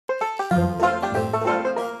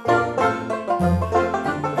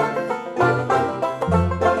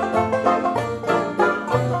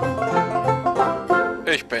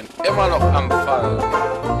Ich bin immer noch am Fall.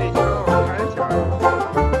 Ich auch, Alter.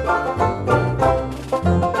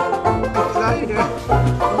 Kleine.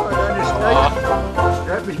 Oh, deine Strecke.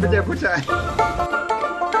 Hört mich mit der Butter ein.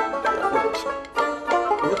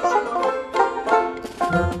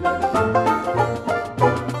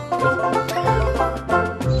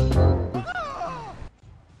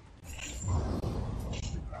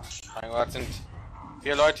 Mein Gott, sind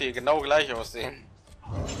 4 Leute, die genau gleich aussehen.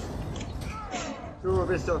 Du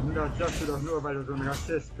bist doch, das sagst du doch nur, weil du so ein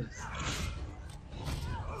Rassist bist.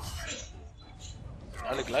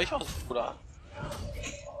 Alle gleich aus, Bruder.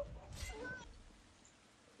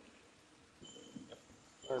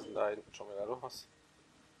 Was ist denn da hinten schon wieder los?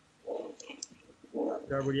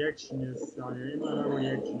 Da wo die Action ist, Daniel, immer da wo die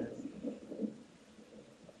Action ist.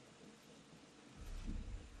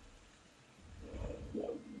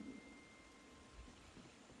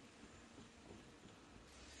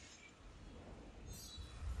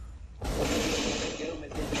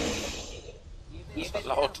 Das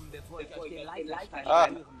war laut. Ah.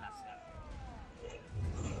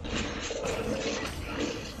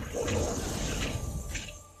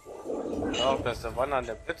 Ja, das ist der Wandern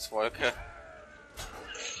der Blitzwolke.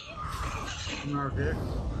 Okay.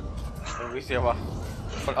 Irgendwie ist sie aber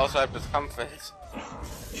von außerhalb des Kampffelds.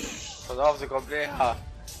 Pass auf, sie kommt näher.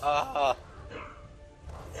 Ah.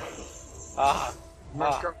 Ah.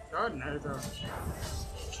 Was kommt an, Alter?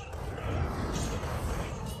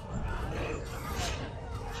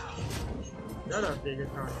 Ja, das hat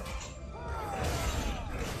wehgetan.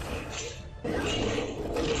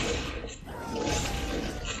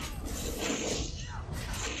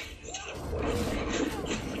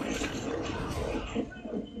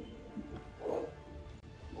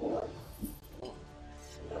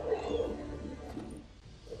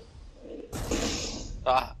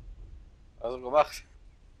 Ah. Also gemacht.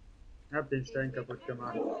 Ich hab den Stein kaputt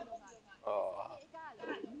gemacht. Oh.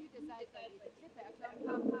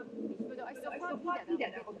 Ich würde euch sofort wieder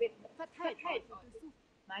darum bitten. Verteilt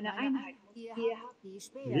meine Einheit. Ihr habt die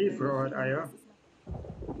Spiel. Wie Fraud, Eier?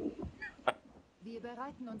 Wir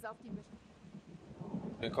bereiten uns auf die Mission.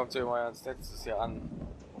 Dann kommt sie immer ans Netz ist hier an.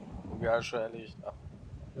 Und wir alle schon erledigt. Ach.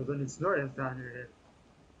 Das ist nichts Neues, Daniel.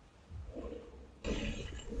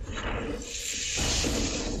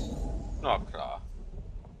 Na klar.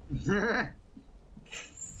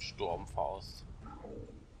 Sturmfaust.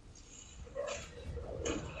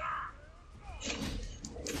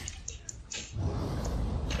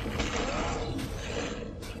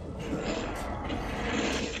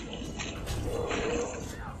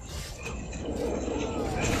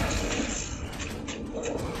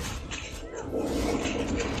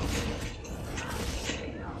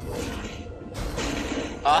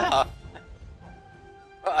 Ah!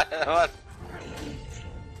 Was?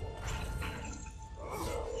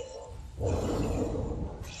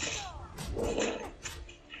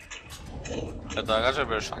 Das sah ganz schön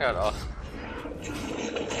bescheuert aus.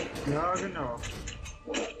 Ja, genau.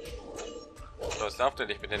 Das darf der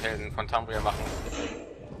nicht mit den Helden von Tamriel machen.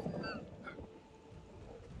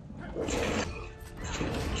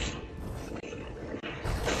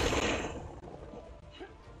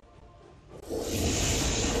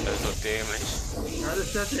 Das ist so dämlich. Was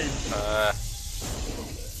ist das denn?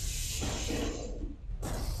 Was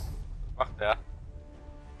macht der?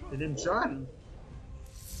 Der nimmt Schaden.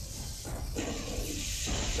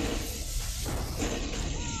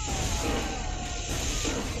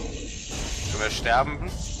 Können wir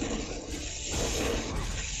sterben?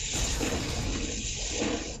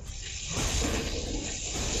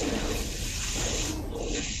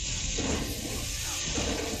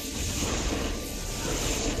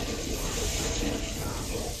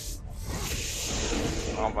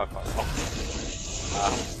 Machen wir mal.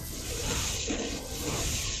 Ah.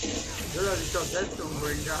 Soll er sich doch selbst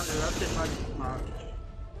umbringen, Daniel? Lass den mal nicht machen.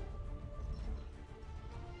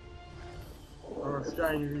 Aber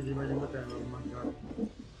Steine, wie sie meine Mutter noch gemacht hat.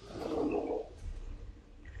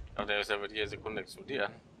 Aber der ist ja mit jeder Sekunde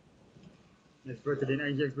explodieren. Ich wollte den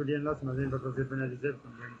eigentlich explodieren lassen, mal sehen, was passiert, wenn er sich selbst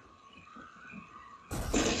umbringt.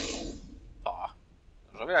 Oh,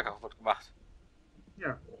 schon wieder kaputt gemacht.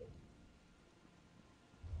 Ja.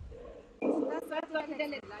 Das sollte der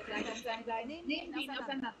letzte sein. Nehmen ihn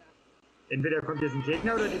auseinander. Entweder kommt jetzt ein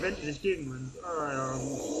Gegner oder die wenden sich gegen uns. Ah, ja.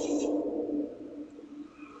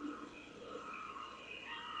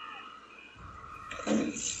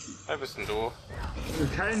 Wer bist denn du?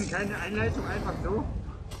 Keine Einleitung, einfach so.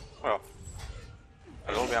 Ja.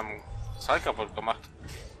 Hallo, wir haben Zwei kaputt gemacht.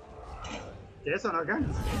 Der ist doch noch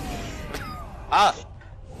ganz. Ah!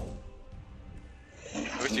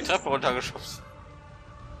 Habe ich die Treppe runtergeschubst.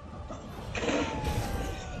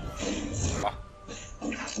 Ah.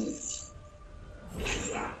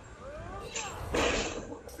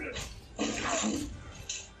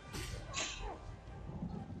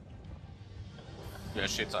 Ja,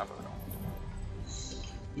 steht's einfach.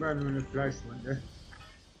 War nur eine Fleischwunde.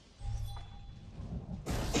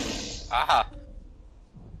 Aha!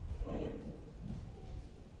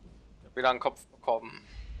 Ich hab wieder einen Kopf bekommen.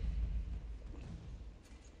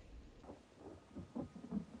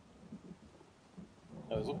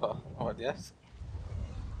 Ja, super. Aber jetzt?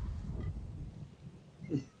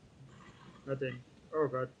 Was denn? Oh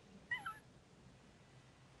Gott.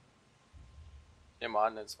 Geh mal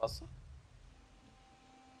an ins Wasser.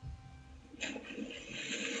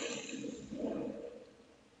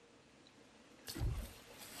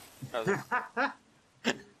 Also.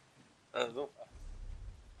 Also.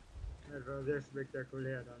 Das war sehr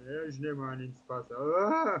spektakulär dann. Ja, ich nehme an ins Wasser.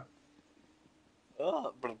 Ah!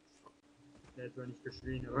 Ah, Der hat zwar nicht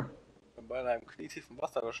geschrien, aber. ich bin beinahe im knietiefen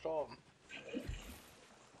Wasser gestorben.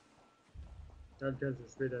 Dann kannst du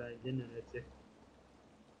später deinen Kindern erzählen.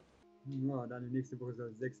 Ja, dann die nächste Woche soll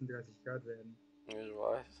es 36 Grad werden. Ich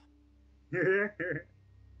weiß.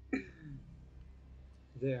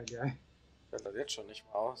 Sehr geil. Ich hält das jetzt schon nicht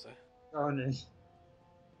mehr aus, ey. Auch nicht.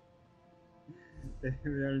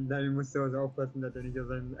 Dann musst du also aufpassen, dass er nicht aus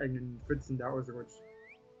seinen eigenen Pfützen da ausrutscht.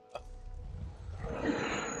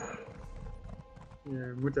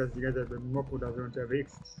 Die Mutter ist die ganze Zeit mit dem Mob oder so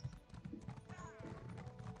unterwegs.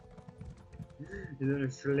 Wie so eine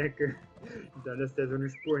Schlecke. Da lässt er so eine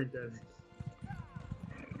Spur hinter sich.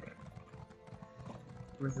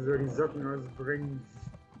 Musst du so die Socken ausbringen.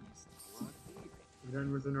 Und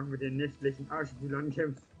dann musst du noch mit den nächtlichen Arschbühlern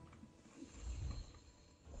kämpfen.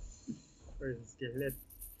 Das ist ein Skelett.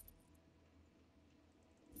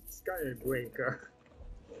 Skullbreaker.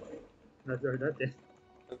 Was soll das denn?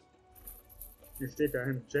 Hier steht da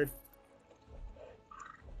im Chat.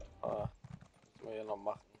 Ah, was wir hier noch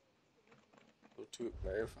machen? So Typen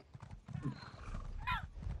helfen.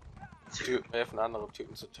 Typen helfen, andere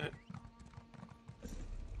Typen zu töten.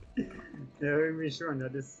 Ja, irgendwie schon.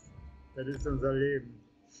 Das ist unser Leben.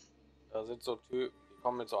 Da sind so Typen, die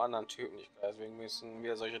kommen mit so anderen Typen nicht klar. Deswegen müssen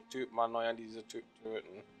wir solche Typen erneuern, die diese Typen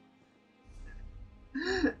töten.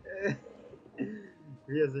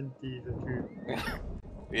 Wir sind diese Typen.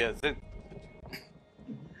 Wir sind.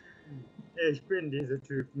 Ich bin diese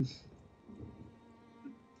Typen.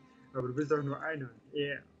 Aber du bist doch nur einer.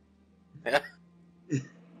 Yeah. Ja.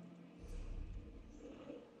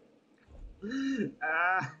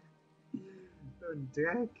 Ah. So ein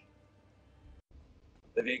Dreck.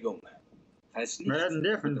 Bewegung. Heißt nicht, Was hat denn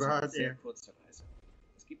der für ein das war eine Bart, sehr ey? kurze Reise.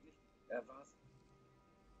 Es gibt nicht, er war's.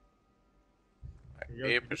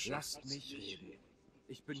 Episch. Lasst mich reden.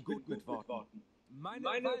 Ich bin gut mit Worten. Meine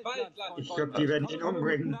Waldland. Ich glaube, die werden ihn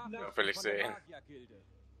umbringen. Ja, will ich sehen. Magiergilde.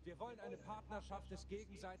 Wir wollen eine Partnerschaft des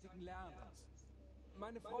gegenseitigen Lernens.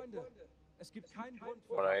 Meine Freunde, es gibt keinen Grund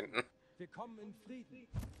für Oder hinten. Wir kommen in Frieden.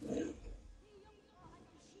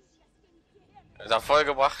 Ist er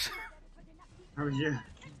vollgebracht? Aber hier.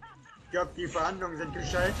 Ich glaube, die Verhandlungen sind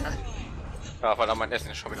gescheitert. Ja, weil mein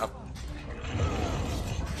Essen ist schon wieder ab.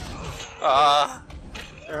 Ah!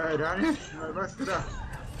 Daniel, was warst du da?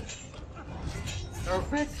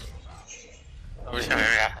 Auf weg! Aber ich habe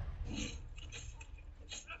ja.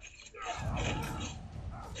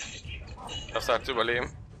 Das hat zu überleben.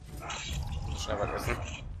 Schnell was essen.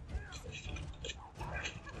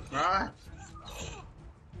 Ah,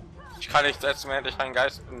 Ich kann nicht setzen, während ich ein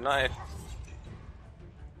Geist bin. Nein.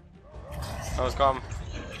 Los, komm.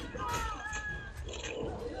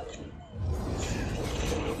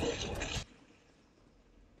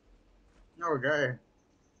 oh geil.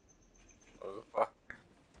 Oh, super.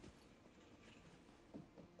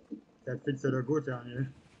 Das findest du doch gut,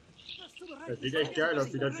 Daniel. Das sieht echt geil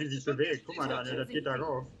aus, wie das Vieh sich bewegt. Guck mal, Daniel, das geht da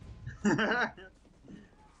rauf.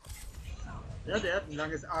 Ja, der hat ein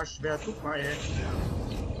langes Arschschwert. Guck mal, ey.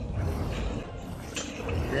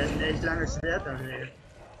 Der hat ein echt langes Schwert, Daniel.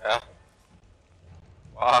 Ja.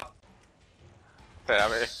 Boah. Der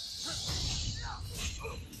habe ich.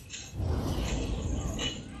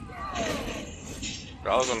 Ich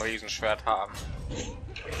will auch so ein Riesenschwert haben.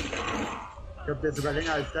 Ich glaube, der ist sogar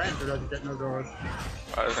länger als deins, oder sieht das nur so aus?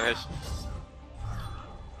 Weiß nicht.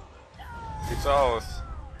 Sieht so aus.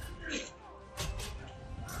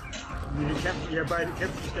 Die kämpfen, ihr beide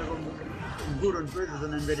kämpfen nicht darum, um Gut und Böse,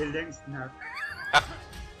 sondern wer den längsten hat.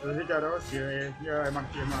 So sieht das aus hier, ey. Ja, er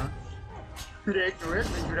macht hier mal. Der ignoriert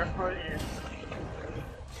mich wieder voll, ey.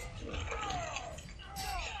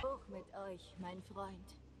 euch, mein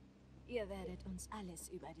Freund. Ihr werdet uns alles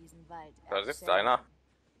über diesen Wald Da sitzt erzählen. einer.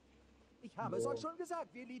 Ich habe es euch schon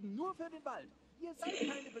gesagt, wir leben nur für den Wald. Ihr seid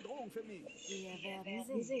keine Bedrohung für mich. Wir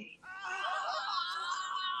werden sehen.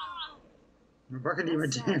 Wir wackeln die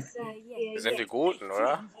mit dem. Wir sind die Guten,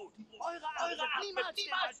 oder? Eure Art wird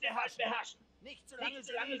niemals den Wald beherrschen. Nicht solange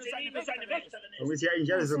Selenes seine Wächterin ist. Warum ist hier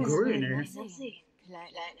eigentlich alles so grün, ey?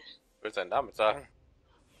 Kleiner. Ich will seinen Namen sagen.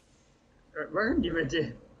 Wackeln die mit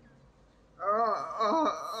dem?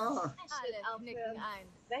 Alle knicken ein.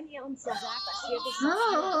 Wenn ihr uns sagt, was wir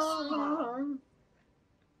wissen.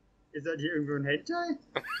 Ist das hier irgendwo ein Hentai?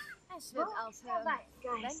 Es wird aufhören,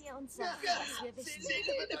 wenn ihr uns sagt, was wir wissen.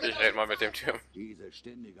 Ich rede mal mit dem Typ. Diese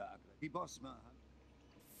ständige Aggressivität. Die Bossmann.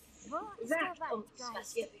 Wo ist der Sagt uns, was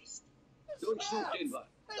Waldgeist? ihr wisst. Durchsucht den Wald.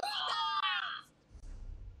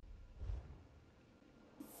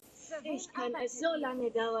 Ich kann es so lange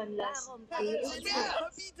dauern lassen, wie es will.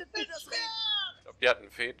 Verbietet mir das Reden. Ich glaube, die hat einen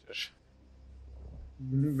Fetisch.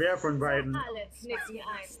 Wer von beiden? Alle knicken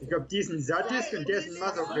ein. Ich glaube, die ist ein Sadist und der ist ein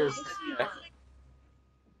Masochist.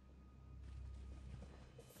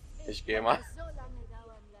 Ich gehe mal. So lange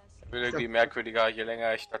dauern lassen. Wird irgendwie merkwürdiger, je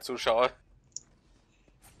länger ich dazu schaue.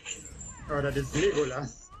 Oh, das ist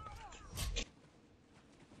Legolas.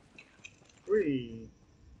 Ui.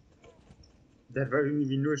 Das war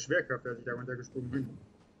irgendwie nur Schwerkraft, als ich da runtergesprungen bin.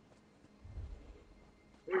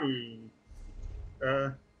 Ui.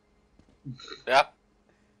 Ja,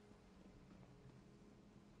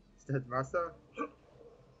 Ist das Wasser?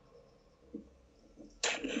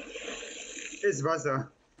 Ist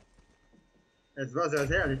Wasser. Das Wasser ist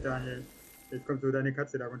herrlich, Daniel. Jetzt kommt so deine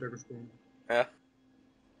Katze da runtergesprungen. ja.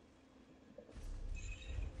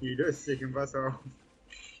 Die löst sich im Wasser auf.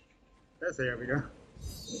 Da ist er ja wieder.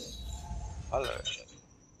 Alle.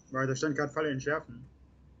 Weil da stand gerade Falle entschärfen.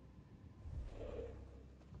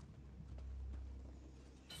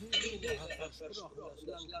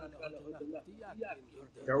 Das Land kann heute Nacht die Jagd gehen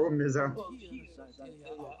würde. Da oben ist er. Hier seid ihr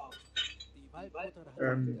ja auch. Die Waldmutter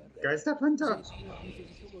hat Geisterpanther? Seht ihr, wie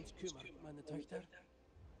sie sich um uns kümmert, meine Töchter?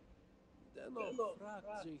 Dennoch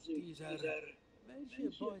fragt sich dieser, welche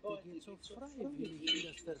Beute geht so freiwillig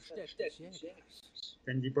in das Versteck des Jägers?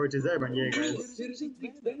 Wenn die Beute selber ein Jäger ist. Wir sind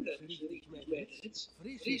nicht Wälder, richtig Mädels.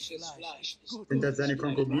 Frisches Fleisch, gut Sind das seine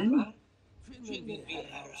Konkubinen? finden wir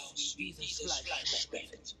heraus, wie dieses Fleisch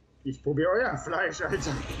schmeckt. Ich probiere euer Fleisch,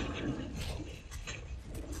 Alter.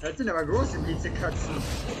 Das sind aber große Miezekatzen.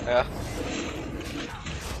 Ja.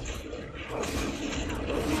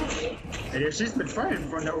 Ja, der schießt mit Pfeilen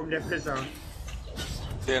von da oben, der Pisser.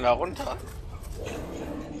 Den da runter.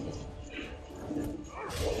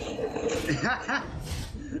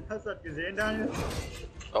 Hast du das gesehen, Daniel?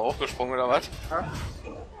 Da hochgesprungen oder was? Ja.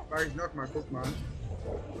 Mach ich noch mal, guck mal.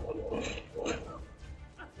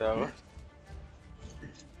 Ja.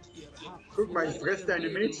 Guck mal, ich fress deine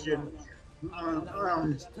Mädchen.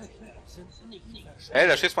 Ey,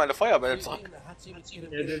 da schießt meine Feuerbälle zurück. Ja,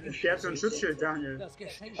 der hat so ein Schutzschild, Daniel. Das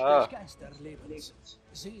Geschenk Ah. des Geisterlebens.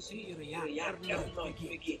 Seht ihr ihre Jagd erneut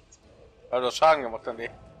beginnt. Hat das Schaden gemacht an die.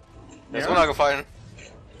 Der ist Ja? runtergefallen.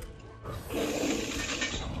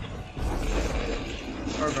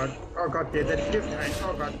 Oh Gott, der setzt Gift ein.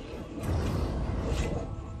 Oh Gott.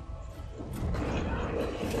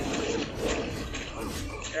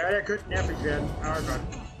 Ja, der könnte nervig werden. Oh Gott.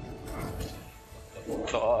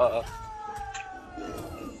 So,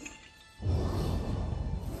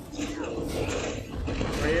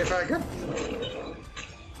 Neue Frage?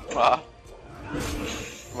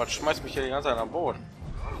 man schmeißt mich hier die ganze Zeit am Boden.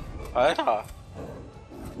 Alter.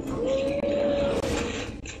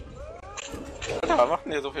 Alter, was macht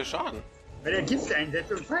denn hier so viel Schaden? Weil der Gift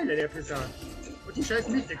einsetzt und Pfeile, der Pisser. Und die scheiß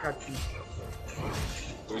Miezekatzen.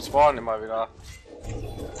 Du spawnen immer wieder.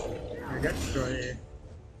 Ja, ganz toll, ey.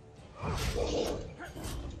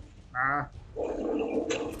 Ah.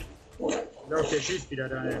 Doch, der schießt wieder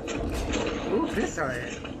da, ey. Pisser,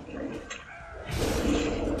 ey.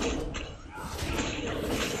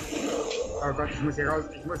 Oh Gott, ich muss hier raus,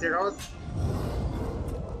 ich muss hier raus.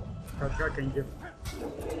 Ich hab gar kein Gift.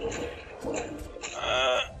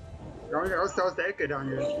 Komm raus da aus der Ecke,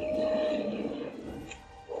 Daniel.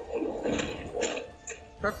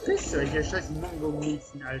 Verpiss euch, ihr scheiß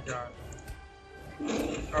Mongo-Miezen, Alter.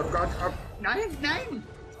 Oh Gott, oh... Nein, nein!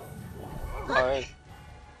 Nein.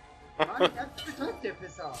 Mann, ganz betäubt, der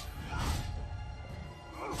Pisser.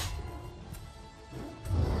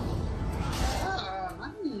 Ah,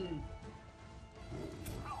 Mann.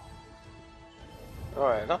 Oh,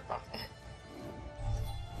 ja,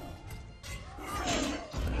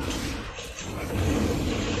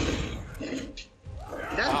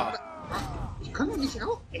 Das, ich komme nicht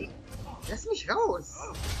raus, ey. Lass mich raus!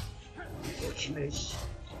 Ich mich!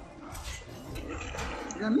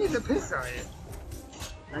 Ja, miese Pisser, ey!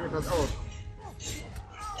 Nein, pass auf!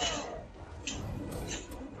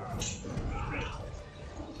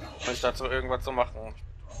 Ich dazu irgendwas zu machen.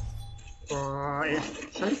 Boah, ey,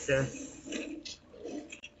 scheiße!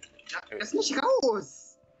 Ja, lass mich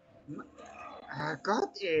raus! Ah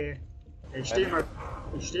Gott, ey! Ich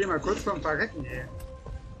steh mal kurz vorm Verrecken, ey!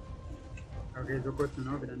 Okay, so kurz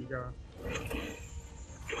nur noch wieder nicht, aber...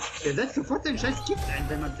 Der setzt sofort den scheiß Gift ein,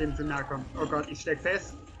 wenn man dem zu nahe kommt. Oh Gott, ich steck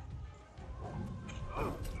fest.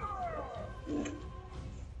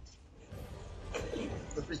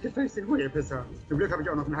 Das mich gefällt, in Ruhe, ihr Pisser. Zum Glück habe ich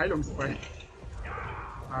auch noch einen Heilungsfrei.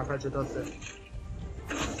 Ah, falsche Taste.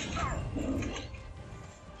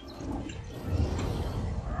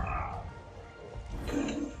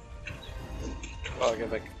 Oh,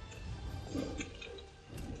 geh weg.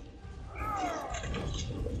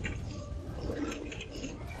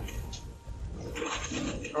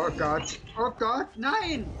 Oh Gott,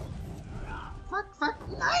 nein! Fuck,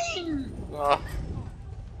 nein! Oh.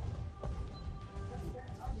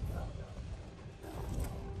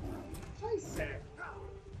 Scheiße!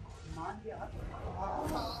 Mann, wir hatten...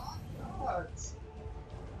 Oh Gott!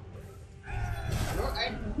 So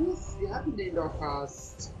ein Mist, wir hatten den doch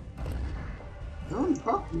fast. So ein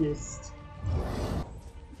Bockmist.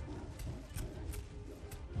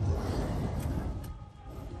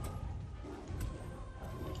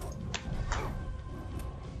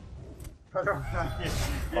 Pardon,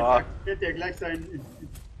 jetzt der gleich sein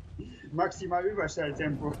maximal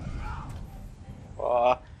Überschalltempo.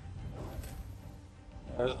 Boah.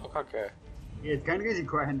 Das ist auch kacke. Jetzt kein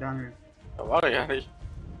Risiko ein, Daniel. Da war ich ja nicht.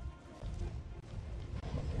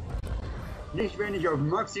 Nicht, wenn ich auf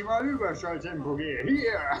maximal Überschalltempo gehe.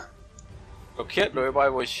 Hier! Blockiert nur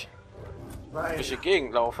überall, wo ich Weiß, durch die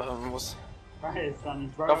Gegend laufen muss. weiß, dann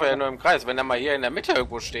Ich laufe ja nur im Kreis, wenn er mal hier in der Mitte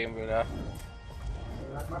irgendwo stehen würde.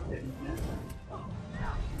 Das macht er nicht, ne?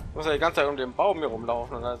 Muss ja die ganze Zeit um den Baum hier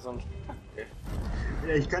rumlaufen und also okay.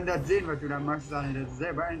 Ja, ich kann das sehen, was du da machst, Daniel. Das ist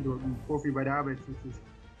sehr beeindruckend. Profi bei der Arbeit.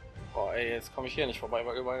 Boah, ey, jetzt komme ich hier nicht vorbei,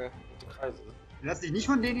 weil überall die Kreise sind. Lass dich nicht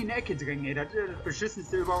von denen in die Ecke drängen, ey. Das ist das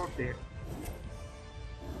Beschissenste überhaupt, ey.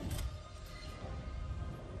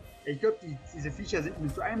 Ich glaube, diese Viecher sind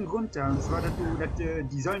mit so einem Grund da. Und zwar,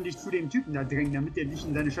 die sollen dich zu dem Typen da drängen, damit der dich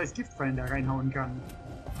in seine scheiß Giftfallen da reinhauen kann.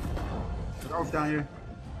 Pass auf, Daniel.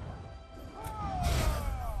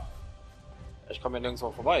 Ich komme hier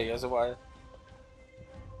nirgendwo vorbei, hier ist überall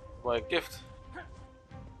Gift.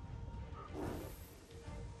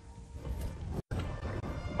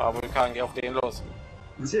 Vulkan, geh auf den los.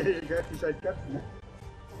 Hier greift die scheiß Katzen.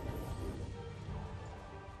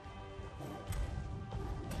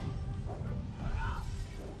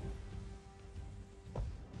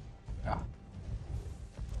 Ja.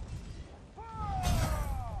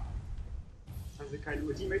 Hast du keine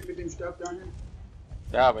Ultimate mit dem Stab, Daniel?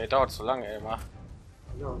 Ja, aber ihr dauert zu lange immer.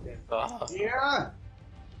 Also, okay. Ah, Ja!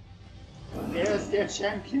 Er ist der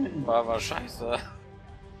Champion! war scheiße.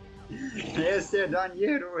 Er ist der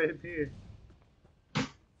DanieruLP!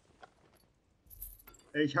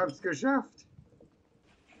 Ich hab's geschafft!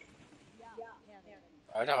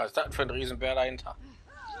 Alter, was ist das für ein Riesenbär dahinter?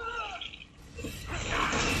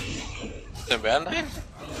 Der Bär dahin?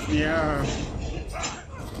 Ja!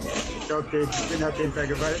 Ich glaube, der Spin hat den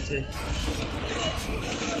vergewaltigt.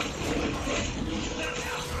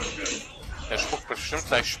 Der spuckt bestimmt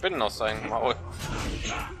gleich Spinnen aus seinem Maul.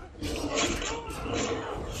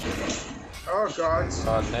 Oh Gott!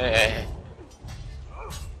 Oh nee.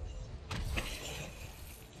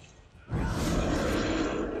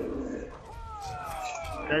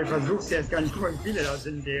 Ja, ich versuch's jetzt gar nicht, guck mal, wie viele da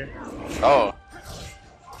sind, ey. Oh.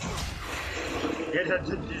 Ja, das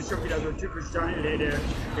ist schon wieder so typisch Daniel, ey. Der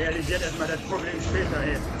realisiert erstmal das Problem später,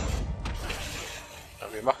 ey.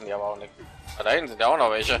 Ja, wir machen die aber auch nicht. Ah, da hinten sind ja auch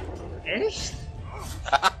noch welche. Echt?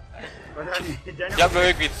 Ich habe nur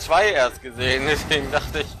irgendwie zwei erst gesehen, deswegen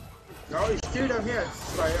dachte ich. Ja, ich zähle da mehr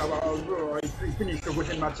als zwei, aber ich bin nicht so gut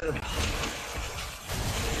in Mathe.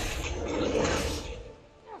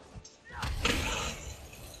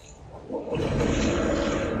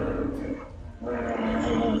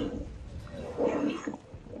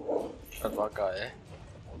 Das war geil.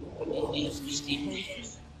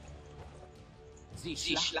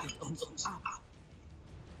 Sie schlacht uns ab.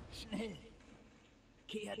 Schnell.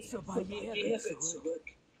 Kehrt zur Barriere zurück.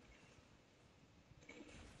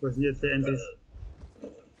 Wo ist denn jetzt der endlich?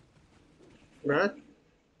 Was?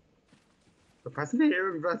 Verpassen wir hier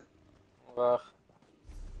irgendwas? Ach,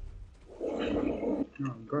 Oh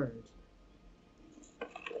Gott.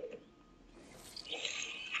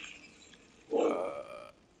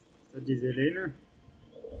 die Selene.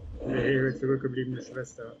 Und ihre zurückgebliebene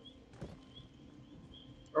Schwester.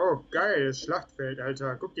 Oh, geil, das Schlachtfeld,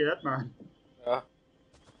 Alter. Guck dir das mal an. Ja.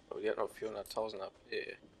 Aber die hat noch 400.000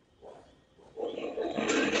 AP.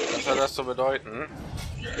 Was soll das so bedeuten?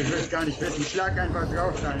 Ich will es gar nicht wissen. Schlag einfach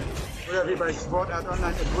drauf rein. Oder wie bei Sword Art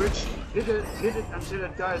Online at Witch. Hit it until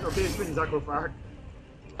it dies. Okay, ich bin ein Sarkophag.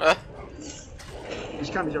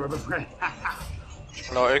 Ich kann mich aber befreien.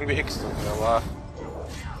 Genau, irgendwie X drücken, aber.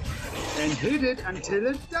 And hit it until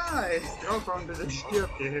it dies. Draufhauen, bis es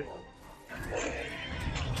stirbt, ey.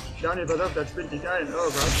 Daniel, pass auf, das spinnt dich ein.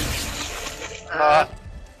 Oh Gott.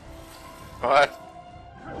 What?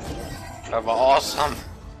 Das war awesome.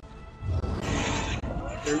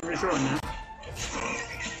 Irgendwie schon, ne?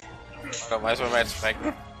 Da weiß man, wir jetzt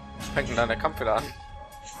fängt dann der Kampf wieder an.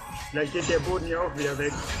 Vielleicht geht der Boden hier auch wieder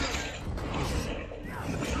weg.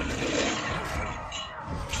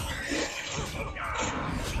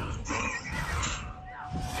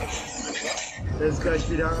 Das ist gleich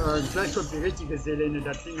wieder, gleich kommt die richtige Selene.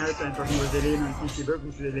 Das Ding heißt einfach nur Selene und nicht die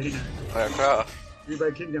wirkliche Selene. Ja klar. Wie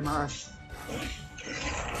bei Kingdom Hearts.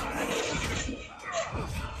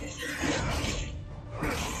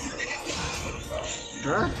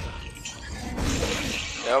 Ja?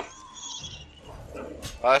 Ja.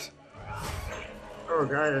 Was? Oh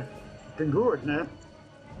geil. Bin gut, ne?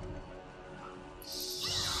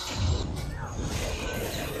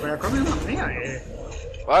 Aber da kommen ja noch mehr, ey.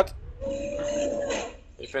 Was?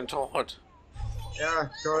 Ich bin tot. Ja,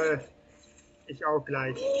 toll. Ich auch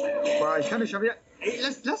gleich. Boah, ich kann mich schon wieder... Ey,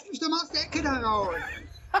 lass mich doch mal aus der Ecke da raus.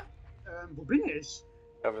 Wo bin ich?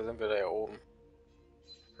 Ja, wir sind wieder hier oben.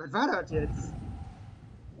 Was war das jetzt?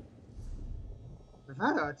 Was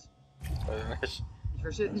war das? Weiß ich nicht. Ich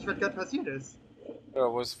verstehe nicht, was gerade passiert ist.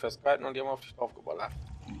 Ja, wo ist festgehalten und die haben auf dich draufgeballert.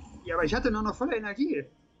 Ja, aber ich hatte noch voller Energie.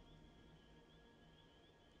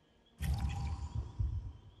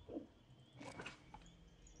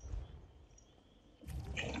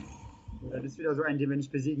 Das ist wieder so ein, den wir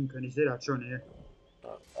nicht besiegen können. Ich sehe das schon, ey.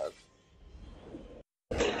 Ja, also.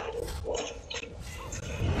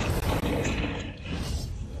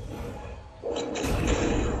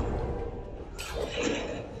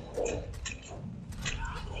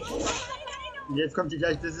 Und jetzt kommt die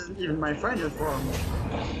gleich, das ist even my final form.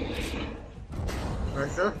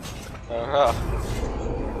 Weißt du? Aha.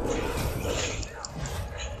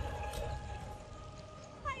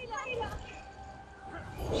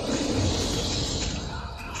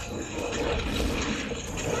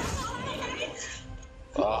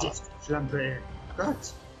 Die Schlampe, ey.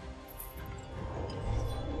 Gott.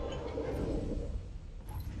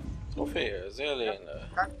 Trophäe, Selene.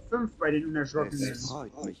 Rang 5 bei den Es Unerschrockenen.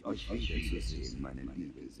 freut mich, euch wiederzusehen, meine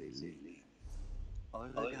liebe Selene.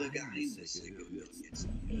 Eure Geheimnisse gehören jetzt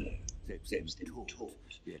mir. Selbst im Tod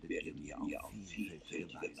werdet ihr mir auch vielfältige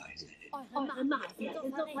Beweise helfen. Eure Macht sind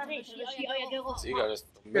so verräterisch wie euer Geruch. Sieger des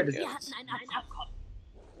Ja, das- Wir hatten ein Abkommen.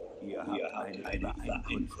 Ihr habt eine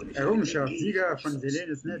Übereinkunft. Errungenschaft, Sieger von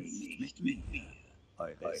Selenes Netz. Nicht mit mir.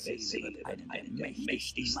 Eure Seele wird einen der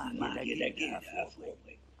mächtigsten Magier der Gilde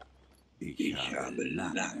hervorbringen. Ich habe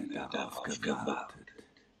lange darauf gewartet.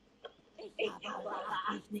 Ich habe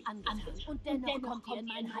wahrhaftig nicht angefangen. Und dennoch kommt ihr in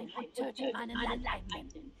mein Heim und tötet meinen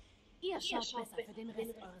Landleibenden. Ihr schaut besser für den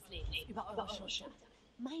Rest eures Lebens über eure Schulter.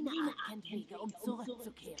 Meine Art kennt Wege, um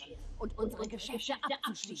zurückzukehren und unsere Geschäfte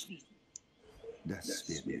abzuschließen. Das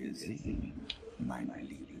werden wir sehen, mein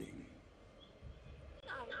Liebling.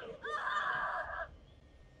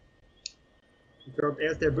 Ich glaube,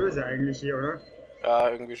 er ist der Böse eigentlich hier, oder? Ja,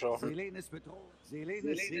 irgendwie schon. Selenes Bedrohung.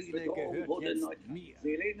 Selenes Seele gehört jetzt mir.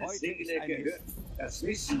 Selenes Seele gehört. Das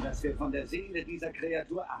Wissen, das wir von der Seele dieser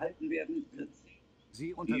Kreatur erhalten werden, wird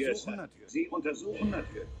Sie untersuchen natürlich. Sie untersuchen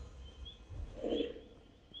natürlich.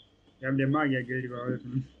 Wir haben der Magiergilde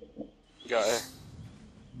geholfen. Geil.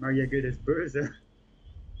 Magiergilde ist böse.